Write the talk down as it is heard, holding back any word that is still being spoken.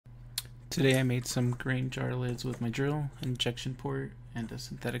Today I made some grain jar lids with my drill, injection port, and a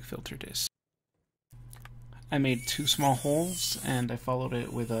synthetic filter disc. I made 2 small holes and I followed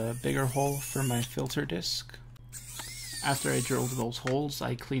it with a bigger hole for my filter disc. After I drilled those holes,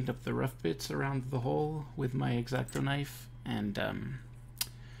 I cleaned up the rough bits around the hole with my X-Acto knife, and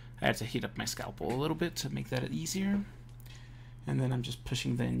I had to heat up my scalpel a little bit to make that easier. And then I'm just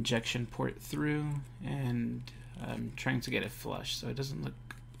pushing the injection port through and I'm trying to get it flush, so it doesn't look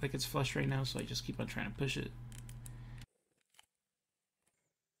like it's flush right now, so I just keep on trying to push it.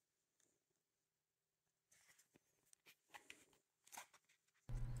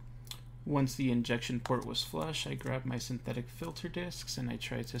 Once the injection port was flush, I grabbed my synthetic filter discs and I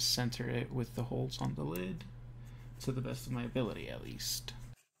tried to center it with the holes on the lid, to the best of my ability at least.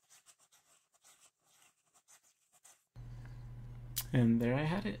 And there I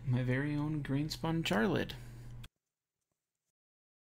had it, my very own green spun jar lid.